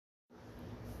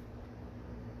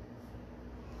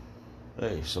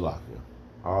Hey, Salakia.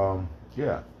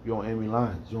 Yeah, you're on enemy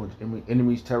lines. You're on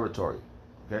enemy's territory.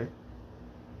 Okay,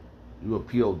 you're a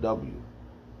POW.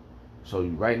 So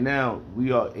right now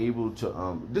we are able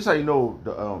to. This how you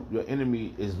know your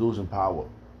enemy is losing power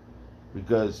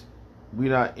because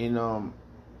we're not in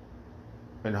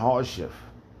hardship.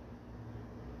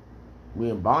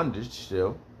 We in bondage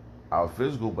still, our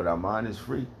physical, but our mind is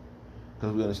free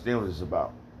because we understand what it's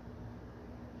about.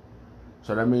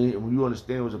 So that means when you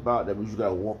understand what it's about, that means you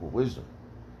gotta walk with wisdom.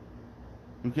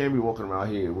 You can't be walking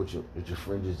around here with your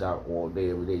fringes out all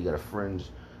day, every day. You got a fringe.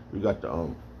 You got the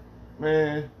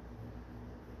man.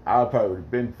 I probably would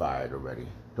have been fired already.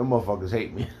 Them motherfuckers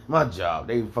hate me. My job.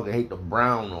 They fucking hate the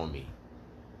brown on me.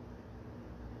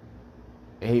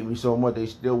 They hate me so much they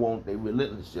still won't. They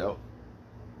relentless, yo.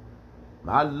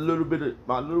 My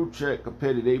little check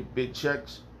compared to their big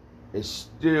checks, it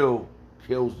still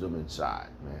kills them inside,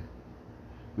 man.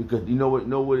 Because you know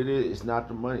what it is? It's not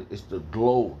the money, it's the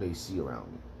glow they see around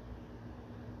me.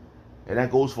 And that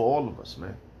goes for all of us,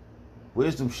 man.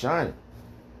 Wisdom shining.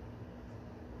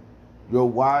 Your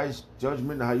wise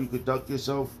judgment, how you conduct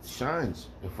yourself, shines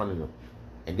in front of them.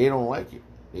 And they don't like it.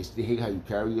 They still hate how you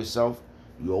carry yourself.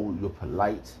 You're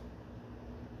polite.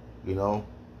 You know,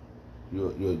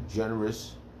 you're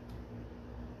generous.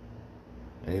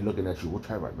 And they're looking at you, what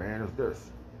type of man is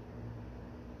this?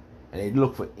 And they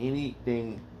look for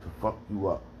anything to fuck you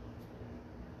up.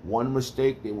 One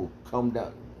mistake, they will come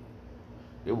down.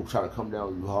 They will try to come down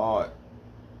with you hard.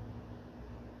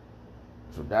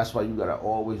 So that's why you gotta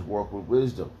always work with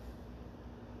wisdom.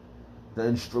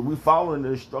 We following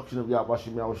the instruction of Yahweh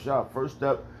Shem Shah. First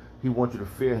step, he wants you to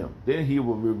fear him. Then he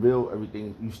will reveal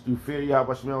everything. You fear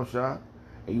Yahweh Shem Shah,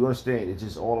 and you understand it's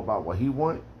just all about what he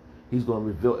wants. He's gonna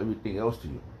reveal everything else to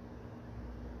you.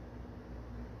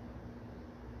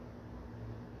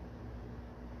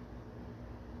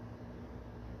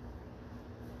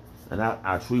 And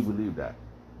I truly believe that.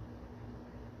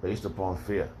 Based upon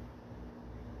fear.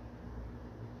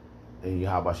 In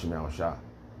Yahweh Shem Shah.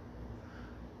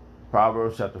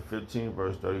 Proverbs chapter 15,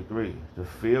 verse 33. The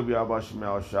fear of Yahweh Shem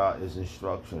Shah is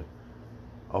instruction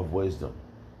of wisdom.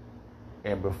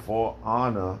 And before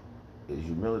honor is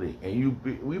humility. And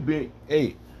we being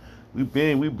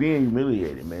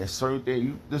humiliated, man. Certain things,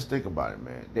 you just think about it,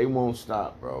 man. They won't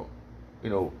stop, bro. You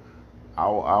know,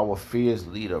 our fierce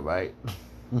leader, right?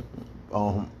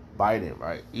 Biden,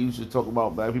 right? He used to talk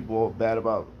about black people bad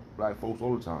about black folks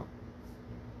all the time.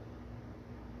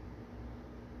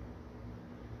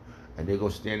 And they go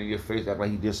stand in your face, act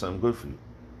like he did something good for you.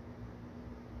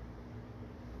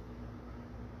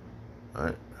 All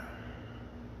right?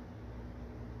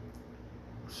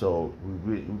 So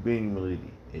we being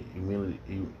humility,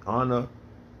 honor.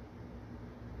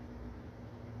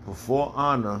 Before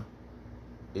honor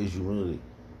is humility.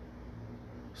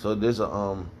 So there's an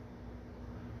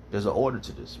order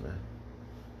to this, man.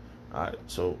 All right,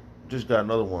 so just got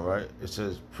another one, right? It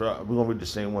says we're gonna read the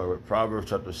same one, right? Proverbs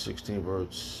chapter 16,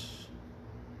 verse.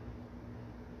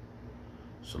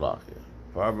 Salakia.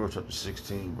 Proverbs chapter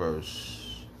 16,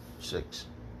 verse 6.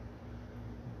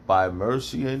 By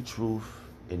mercy and truth,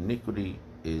 iniquity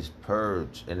is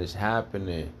purged, and it's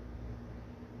happening.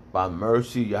 By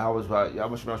mercy, Yahweh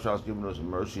Shemashah is giving us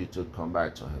mercy to come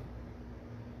back to him.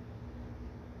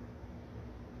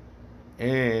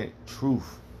 And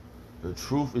truth. The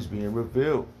truth is being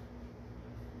revealed.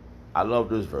 I love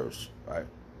this verse, right?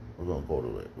 We're going to go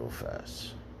to it real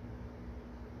fast.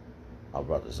 I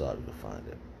brought this out, you can find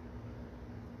it.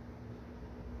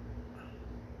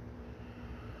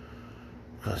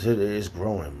 Because it is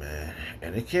growing, man.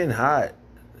 And it can't hide.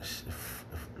 If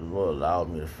the Lord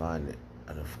allowed me to find it.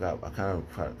 I kind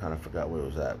of forgot where it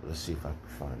was at, but let's see if I can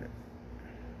find it.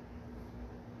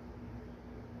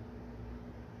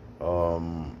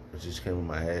 It just came in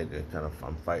my head and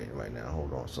I'm fighting right now.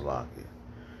 Hold on, Salakia.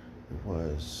 It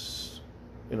was,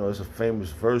 it's a famous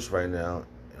verse right now.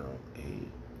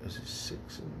 Is it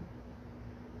 6 and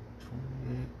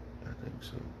 28? I think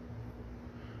so.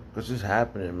 Because it's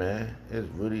happening, man. It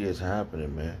really is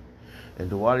happening, man.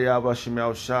 And Dawadi Abba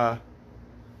Shemal Shah.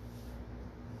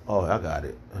 Oh, I got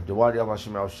it. Dawadi Abba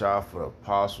Shemal Shah for the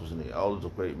apostles and the elders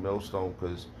of Great Millstone.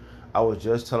 Because I was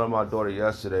just telling my daughter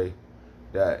yesterday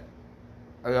that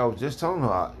I was just telling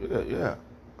her, yeah.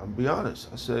 I'm be honest.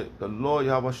 I said, the Lord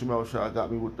Yahweh Shemal Shah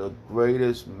got me with the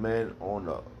greatest men on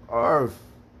the earth.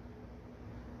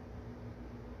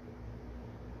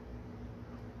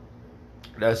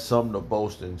 That's something to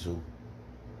boast into.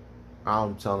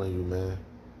 I'm telling you, man.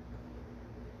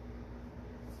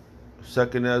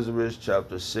 2nd Ezra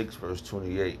chapter 6, verse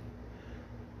 28.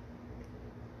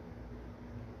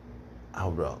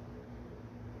 Hold up.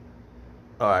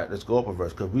 All right, let's go up a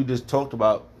verse because we just talked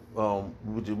about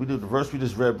we did the verse we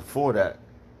just read before that.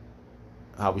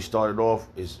 How we started off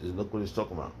is look what it's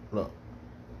talking about. Look,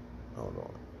 hold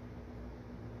on.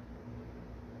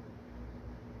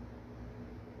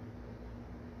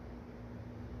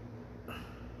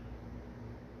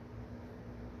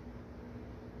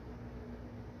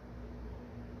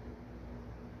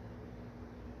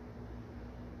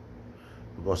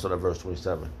 We're gonna start at verse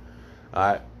 27. All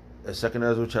right, Second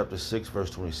Ezra chapter 6,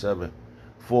 verse 27.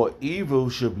 For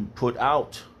evil should be put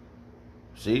out.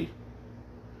 See,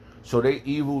 so they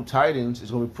evil titans is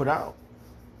gonna be put out.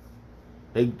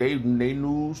 They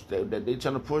news that they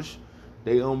trying to push,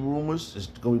 they rumors is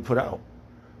gonna be put out.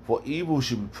 For evil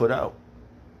should be put out,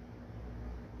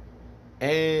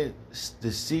 and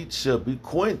deceit shall be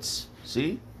quenched.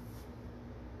 See,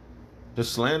 the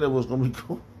slander was gonna be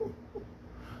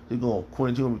he's gonna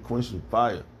quench. He's gonna be quenched in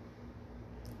fire.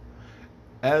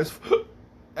 As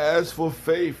for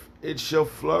faith, it shall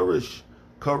flourish.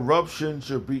 Corruption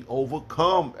shall be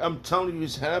overcome. I'm telling you,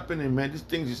 it's happening, man. These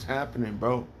things is happening,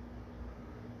 bro.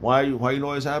 Why you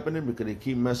know it's happening? Because they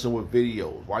keep messing with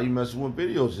videos. Why you messing with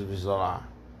videos if it's a lie?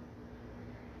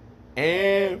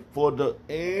 And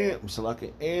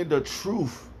the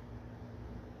truth,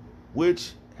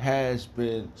 which has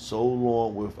been so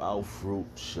long without fruit,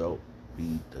 shall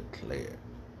be declared.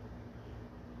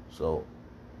 So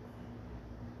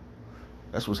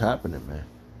that's what's happening, man.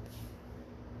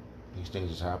 These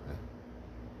things is happening.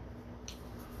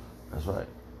 That's right.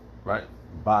 Right?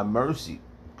 By mercy.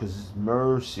 Because it's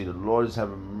mercy. The Lord is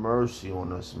having mercy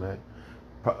on us, man.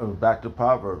 Back to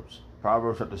Proverbs.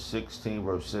 Proverbs chapter 16,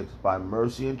 verse 6. By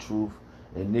mercy and truth,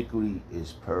 iniquity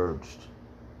is purged.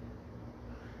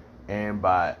 And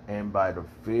by the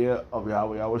fear of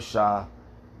Yahweh Yahushua,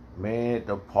 man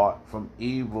depart from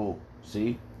evil.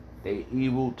 See? They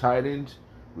evil titans.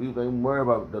 We ain't worry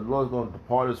about it. The Lord's going to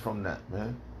depart us from that,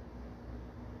 man.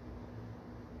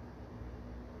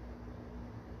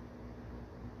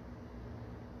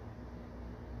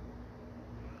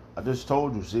 I just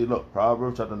told you. See, look,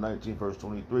 Proverbs chapter 19, verse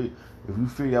 23. If you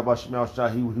fear Yahweh Shah,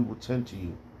 he will tend to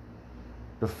you.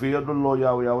 The fear of the Lord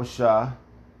Yahweh Yahushua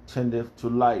tendeth to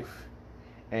life,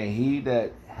 and he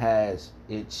that has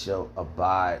it shall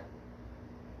abide.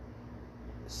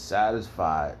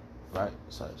 Satisfied, right?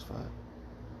 Satisfied.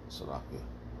 Salakia.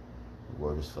 The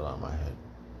word is fell out of my head.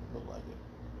 Look like it.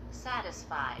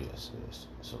 Satisfied. Yes,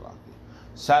 Salakia.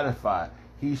 Satisfied.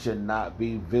 He should not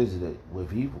be visited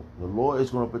with evil. The Lord is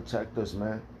going to protect us,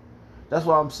 man. That's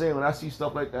why I'm saying when I see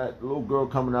stuff like that, the little girl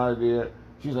coming out of there,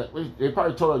 she's like, they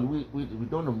probably told her, we're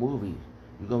doing a movie.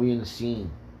 You're going to be in the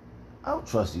scene. I don't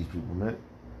trust these people, man.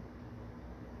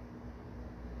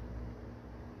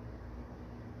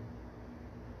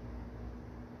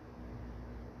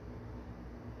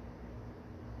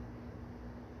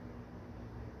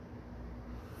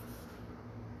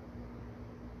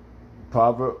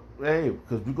 Proverb, hey,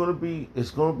 because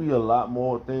it's gonna be a lot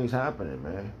more things happening,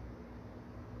 man.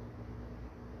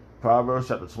 Proverbs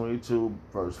chapter 22,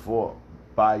 verse 4.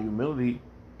 By humility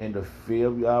and the fear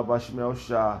of Yahweh Shemel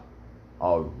Shah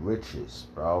are riches,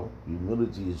 bro.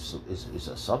 Humility is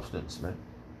a substance, man.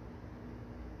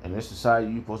 And in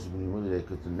society, you're supposed to be humiliated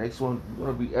because the next one, you're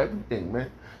gonna be everything, man.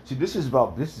 See, this is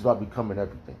about becoming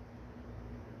everything.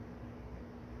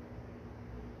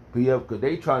 Because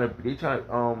they trying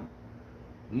to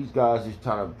these guys is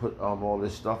trying to put all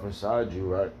this stuff inside you,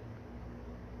 right?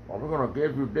 Well, we're gonna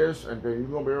give you this, and then you're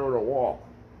gonna be able to walk.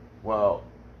 Well,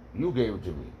 you gave it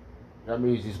to me. That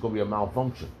means it's gonna be a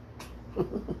malfunction.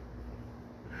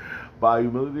 By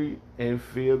humility and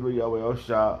fear of Yahweh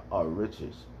Shah are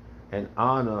riches, and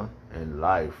honor and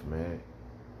life, man.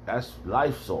 That's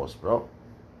life source, bro.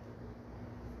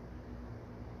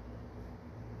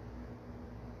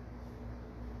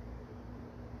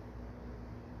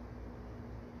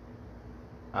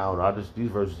 I don't know.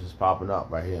 These verses is popping up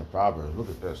right here in Proverbs. Look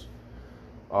at this.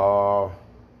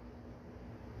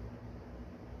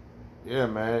 Yeah,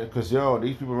 man. Cause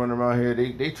these people running around here,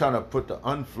 they trying to put the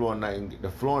unfloor nightingale,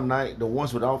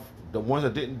 the ones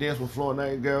that didn't dance with Floor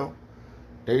Nightingale,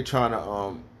 they trying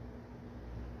to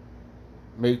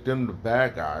make them the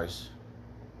bad guys,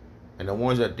 and the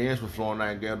ones that dance with Floor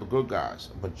Nightingale the good guys.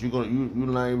 But you're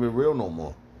not even real no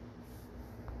more.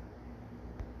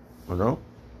 You know?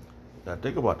 Now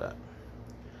think about that.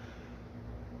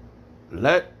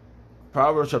 Let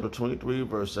Proverbs chapter 23,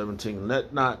 verse 17,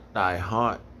 let not thy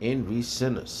heart envy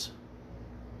sinners,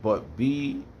 but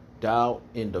be thou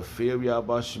in the fear of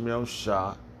Yahweh Shemel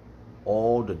Shah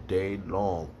all the day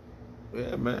long.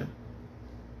 Yeah, man.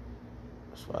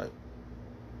 That's right.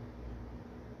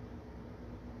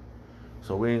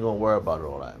 So we ain't gonna worry about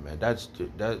all that, man. That's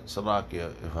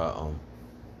Salakia. If I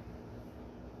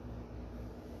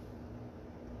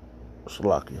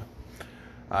Salakia.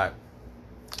 All right.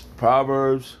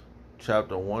 Proverbs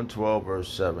chapter 112 verse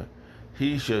 7.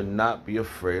 He should not be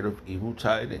afraid of evil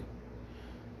tidings.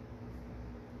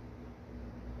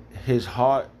 His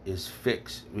heart is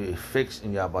fixed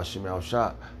in Yahweh Shem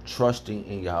Yahushua, trusting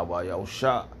in Yahweh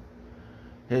Yahushua.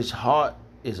 His heart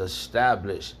is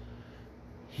established.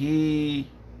 He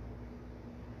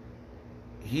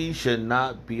should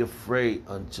not be afraid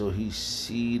until he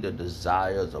see the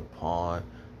desires upon.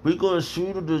 We're gonna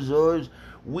see the desires.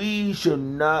 We should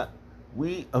not.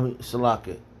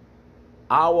 Salaki.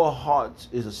 Our hearts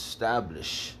is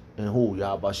established in who?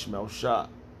 Yahweh Shem Yahushua.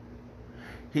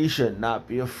 He should not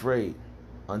be afraid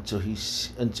until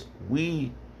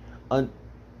we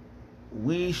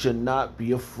should not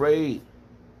be afraid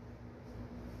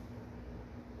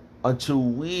until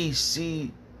we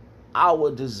see our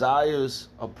desires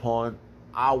upon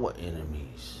our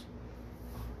enemies.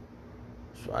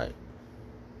 That's right.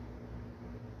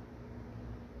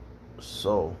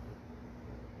 So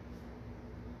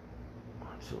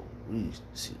until we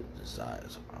see the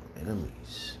desires of our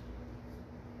enemies.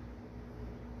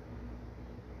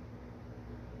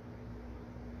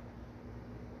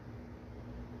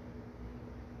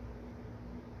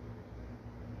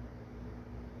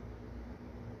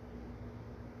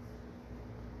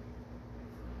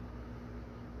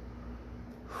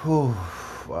 Whew,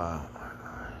 wow.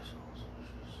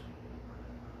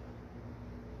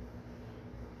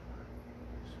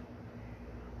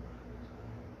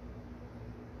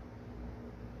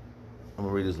 I'm gonna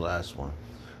read this last one.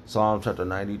 Psalm chapter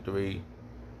 93.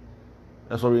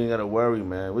 That's why we ain't gotta worry,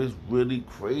 man. It's really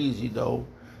crazy though.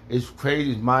 It's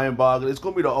crazy, it's mind-boggling. It's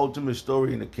gonna be the ultimate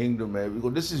story in the kingdom, man.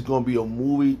 Because this is gonna be a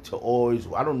movie to always.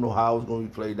 I don't know how it's gonna be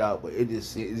played out, but it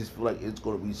just feel like it's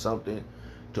gonna be something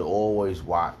to always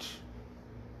watch.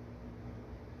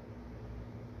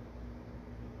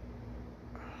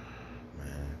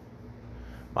 Man.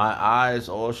 My eyes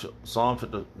also, Psalm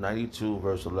chapter 92,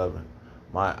 verse 11.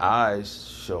 My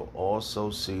eyes shall also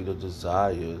see the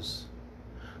desires.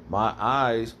 My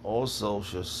eyes also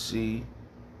shall see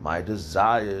my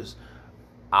desires.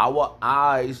 Our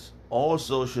eyes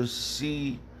also shall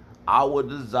see our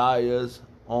desires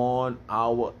on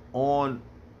our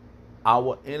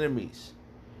enemies.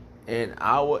 And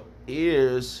our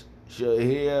ears shall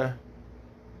hear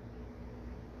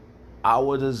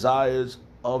our desires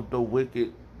of the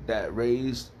wicked that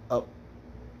raised up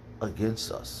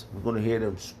against us. We're going to hear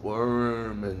them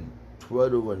squirm and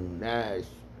twiddle and gnash.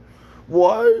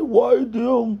 Why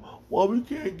them? Why we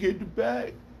can't get it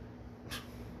back?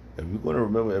 And we're going to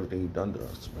remember everything you've done to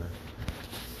us, man.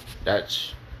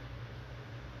 That's...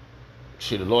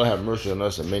 See, the Lord have mercy on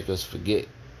us and make us forget.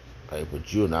 Right?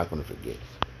 But you're not going to forget.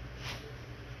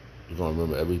 You're going to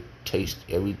remember every taste,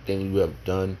 everything you have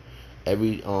done,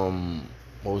 every,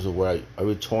 what was the word?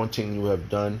 Every taunting you have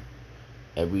done,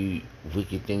 every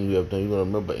wicked thing you have done, you're going to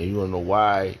remember, and you're going to know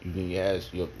why you get your ass,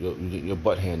 you get your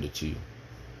butt handed to you.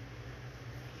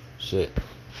 Shit.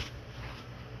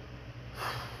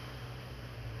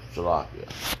 Shalak, yeah.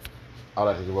 I'd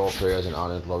like to give all prayers and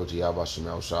honor and glory to Yahweh Shem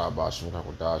Yahushua, Bashim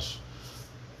Kakwadash,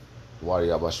 the Wadi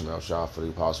Yahweh Shem Yahushua, for the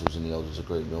apostles and the elders of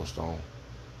Great Millstone.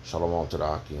 Shalom to the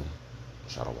Akim.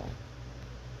 Shalom.